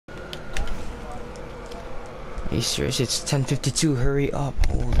Are you serious? It's 10:52. Hurry up!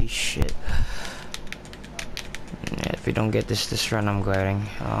 Holy shit! Yeah, if we don't get this run, I'm getting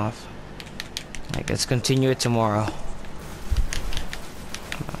off. Like, let's continue it tomorrow.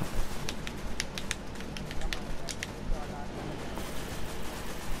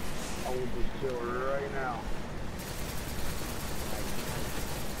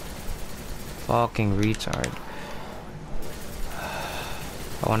 Fucking retard.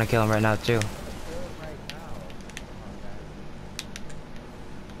 I want to kill him right now too.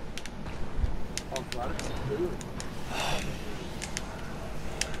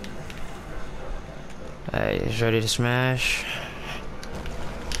 Hey, he's ready to smash.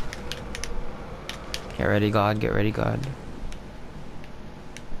 Get ready, God. Get ready, God.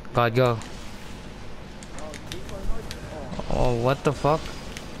 God, go. Oh, what the fuck?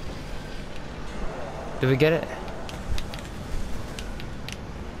 Did we get it?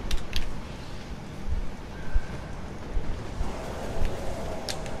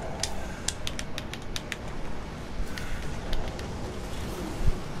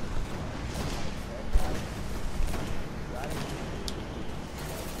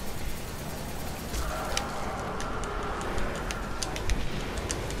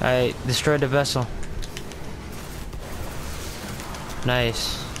 I destroyed the vessel.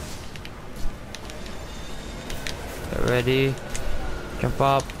 Nice. Get ready. Jump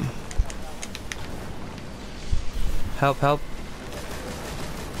up. Help, help.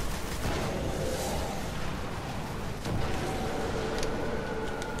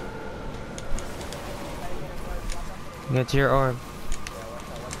 Get to your orb.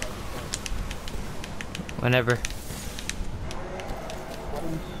 Whenever.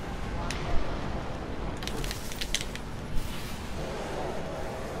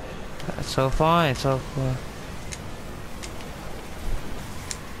 That's so fine, so fun.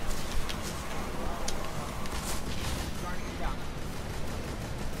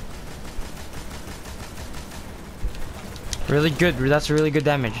 Really good, that's really good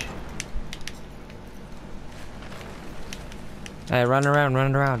damage. Hey, run around,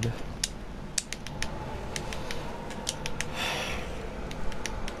 run around.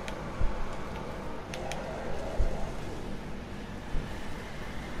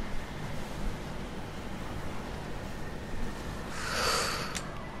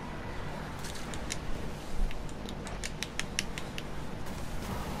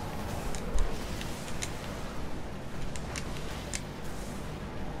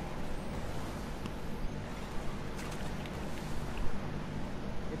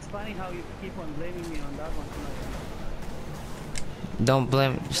 Funny how you keep on blaming me on that one. Don't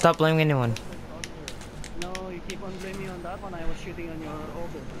blame. Stop blaming anyone. No, you keep on blaming me on that one. I was shooting on your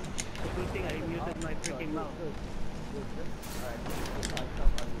order. The good thing I muted my freaking mouth.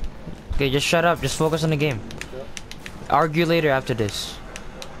 Okay, just shut up. Just focus on the game. Argue later after this.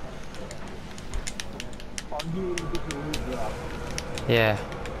 Yeah.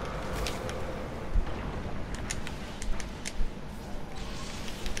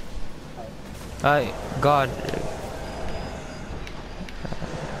 God.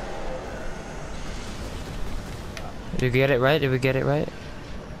 Did we get it right? Did we get it right?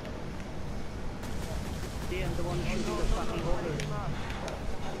 Yeah, I'm the one shooting the fucking order.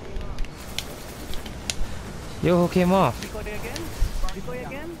 Yo, who came off? Decoy again? Decoy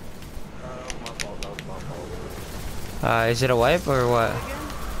again? Is it a wipe or what?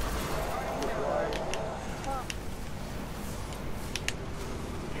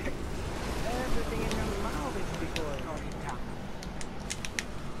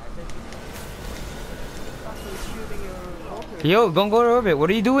 Yo, don't go to orbit.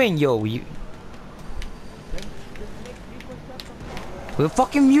 What are you doing, yo? We'll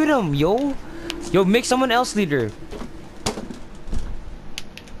fucking mute him, yo. Yo, make someone else leader.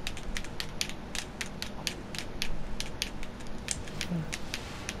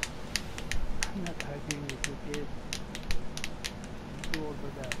 I'm not arguing with you, kid. I'm too old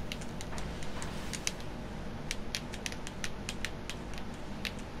for that.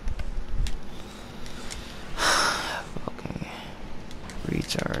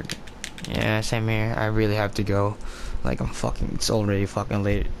 Retard. Yeah, same here. I really have to go. Like, I'm fucking, it's already fucking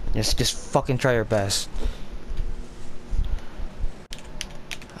late. Just fucking try your best.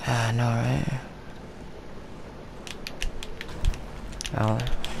 I know, right?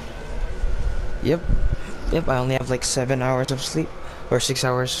 Yep. Yep, I only have like 7 hours of sleep. Or 6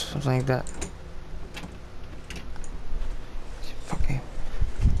 hours, something like that. Fucking.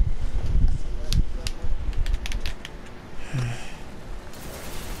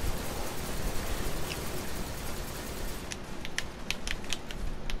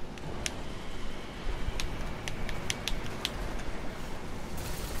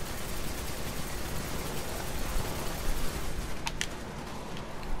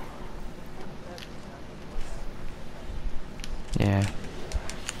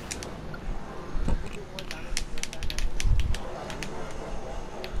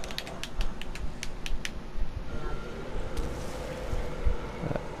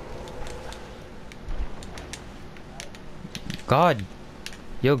 God.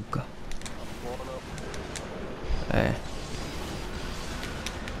 Yo. Hey.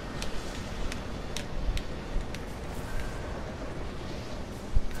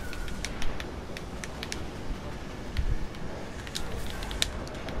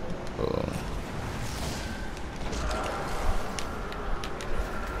 Oh.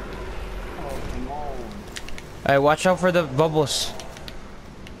 Hey, watch out for the bubbles.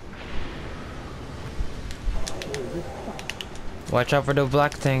 Watch out for the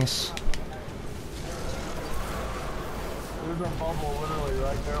black things. There's a bubble literally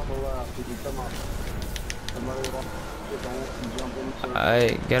right there on the left. You can come up. Somebody will get on it and jump into it.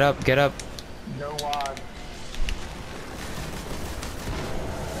 Hey, get up, get up. Go wide.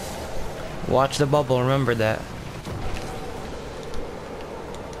 Watch the bubble, remember that.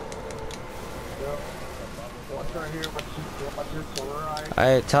 Yep. Watch right here. Watch it to the right.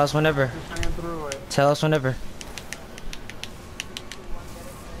 Alright, tell us whenever. Just hand through it. Tell us whenever.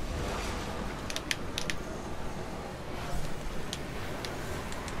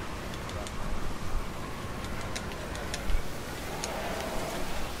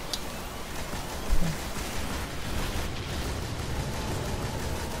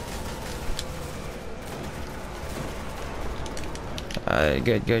 Alright,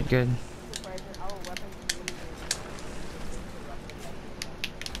 good, good, good.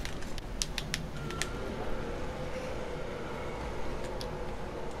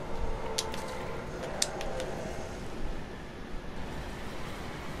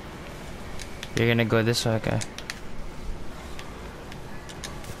 You're gonna go this way, okay?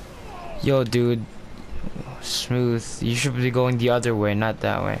 Yo, dude. Smooth. You should be going the other way, not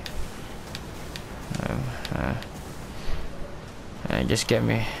that way. Just get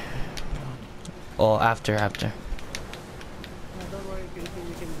me. Oh, after. No, don't worry, you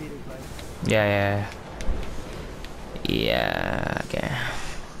can beat it, right? Yeah. Yeah, okay.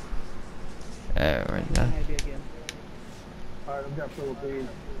 We're done. Maybe again. Alright, I've got Philippines.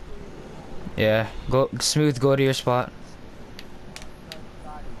 Yeah, go smooth. Go to your spot.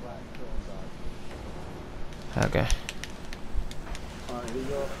 Okay. Alright, here you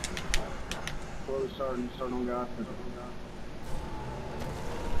go. Where we starting? Starting on gas.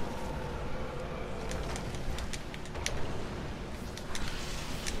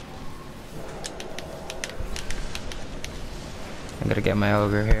 I gotta get my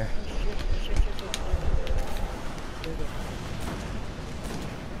ogre here.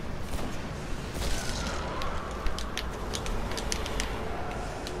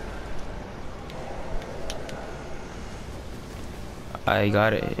 I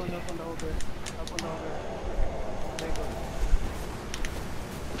got it. Up on the over. Up on the over. There you go.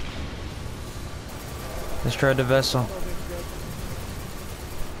 Destroy the vessel. Over is dead.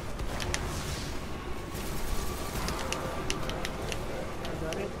 I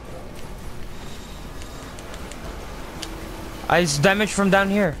got it. It's damage from down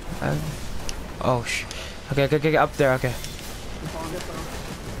here. Oh sh. Okay, up there. Okay.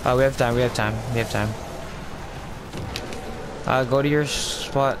 Oh, we have time. Go to your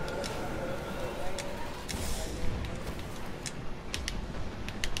spot.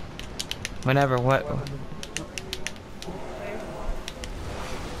 Whenever. What?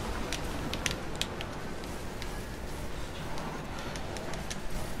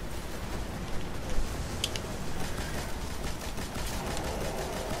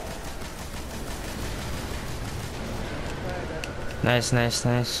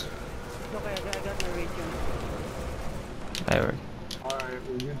 Nice. Okay, I got my region. There we go. Alright,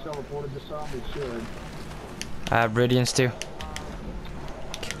 we get teleported to some, we should. I have radiance too.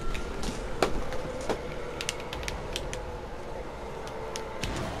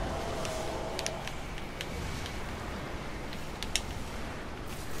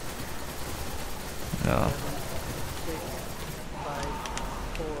 No. 6, 5,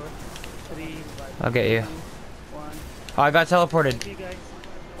 4, 3, I'll get you. 1. Oh, I got teleported. See you guys.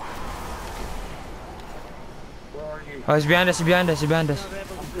 Where are you? Oh, he's behind us. No, rebels.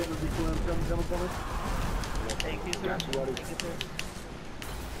 Come. Thank you, sir. Got you, buddy. Thank you, sir.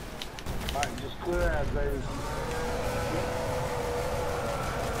 Alright, just clear as, baby.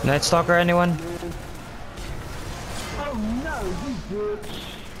 Night Stalker, anyone? Oh no, you bitch!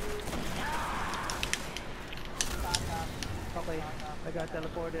 Okay, I got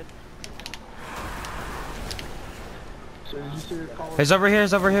teleported. So did you see her calling? He's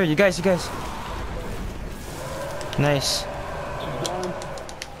over here. You guys. Nice. She's gone.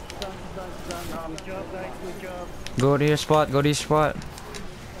 Done. Good job, guys. Good job. Go to your spot.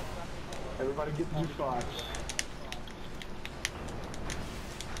 Everybody get to your spots.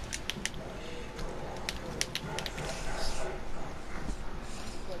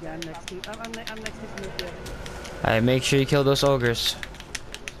 Yeah, I'm next to. I'm next to Smith. Yeah. Alright, make sure you kill those ogres.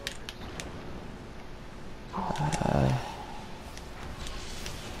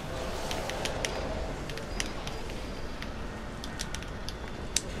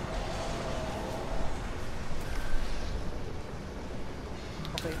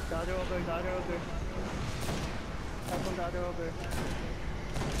 Okay, the other ogre, the other ogre. Help on the other ogre.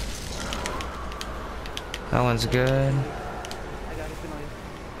 That one's good. I got it, Pinoy.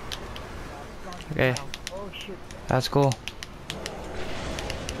 Okay, Oh shit. that's cool.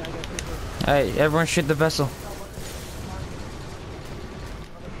 I got super. Alright, everyone shoot the vessel.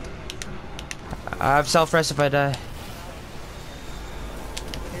 I have self-rest if I die.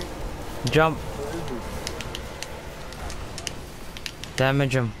 Jump.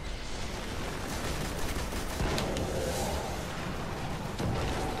 Damage him.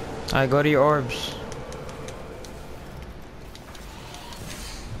 Alright, go to your orbs.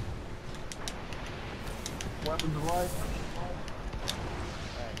 Weapons of light.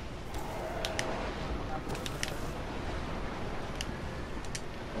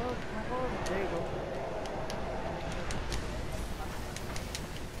 Oh, there you go.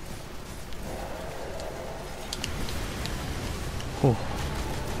 Ooh.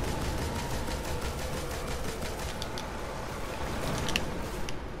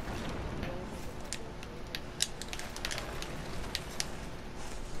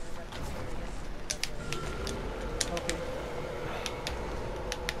 Okay.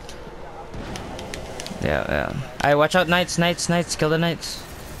 Yeah, yeah. Alright, watch out, knights, knights, knights. Kill the knights.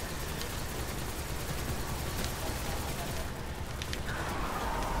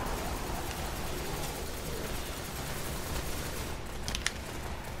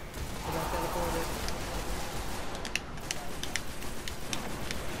 I got teleported.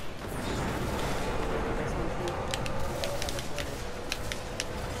 Next to Smith.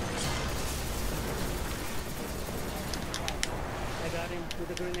 I got him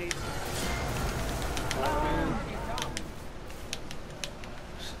with a grenade.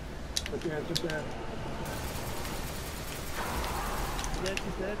 Sit there, sit there. Yes,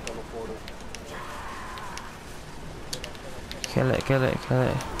 he said. Teleporter. Kill it, kill it, kill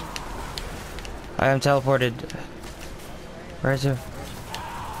it. I am teleported. Where's it?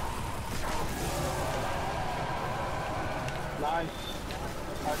 Nice.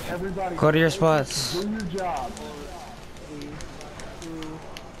 Everybody, Go to your spots. do your job. 3, 2,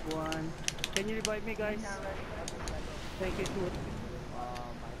 1. Can you revive me, guys? Thank you, Smith.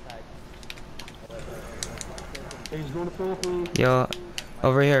 He's going to Philippines. Yo,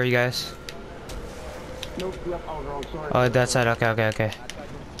 over here, you guys. Nope, yep, I was wrong, sorry. Oh, that side. Okay, okay, okay.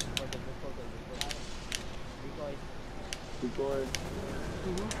 Decoy.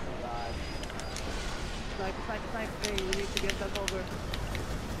 Snipe, snipe, snipe. Hey, we need to get that over.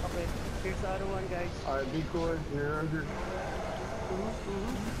 Okay, here's the other one, guys. Alright, decoy, you're under.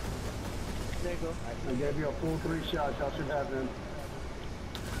 There you go. I gave you a full 3 shots, y'all should have them.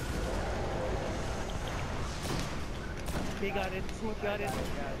 He got it. Smooth got it.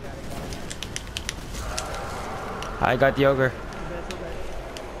 I got the ogre. Vessel,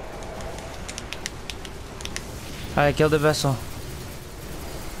 guys. I killed the vessel.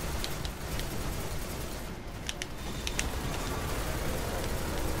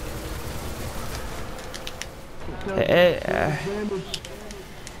 Hey,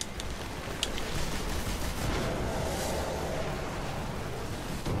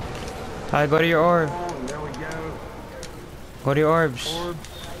 I go to your orb. Oh, there we go. Go to your orbs. Orbs.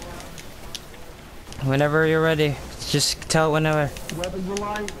 Whenever you're ready. Just tell whenever. Weapons of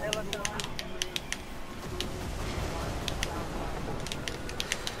light.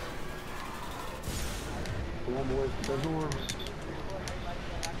 Come on, boys. Those orbs.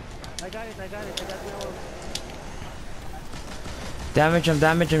 I got it, I got it. I got the orb. Damage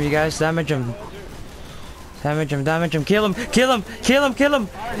him, you guys. Damage him. Damage him. Kill him. Kill him.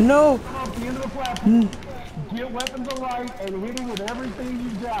 No. Come up the end of the platform. Get weapons of light and hit him with everything you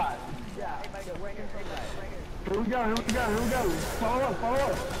got. Here we go. Follow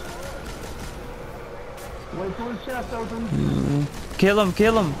us. Wait till his chest opens. Kill him.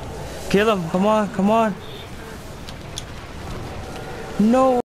 Come on. No.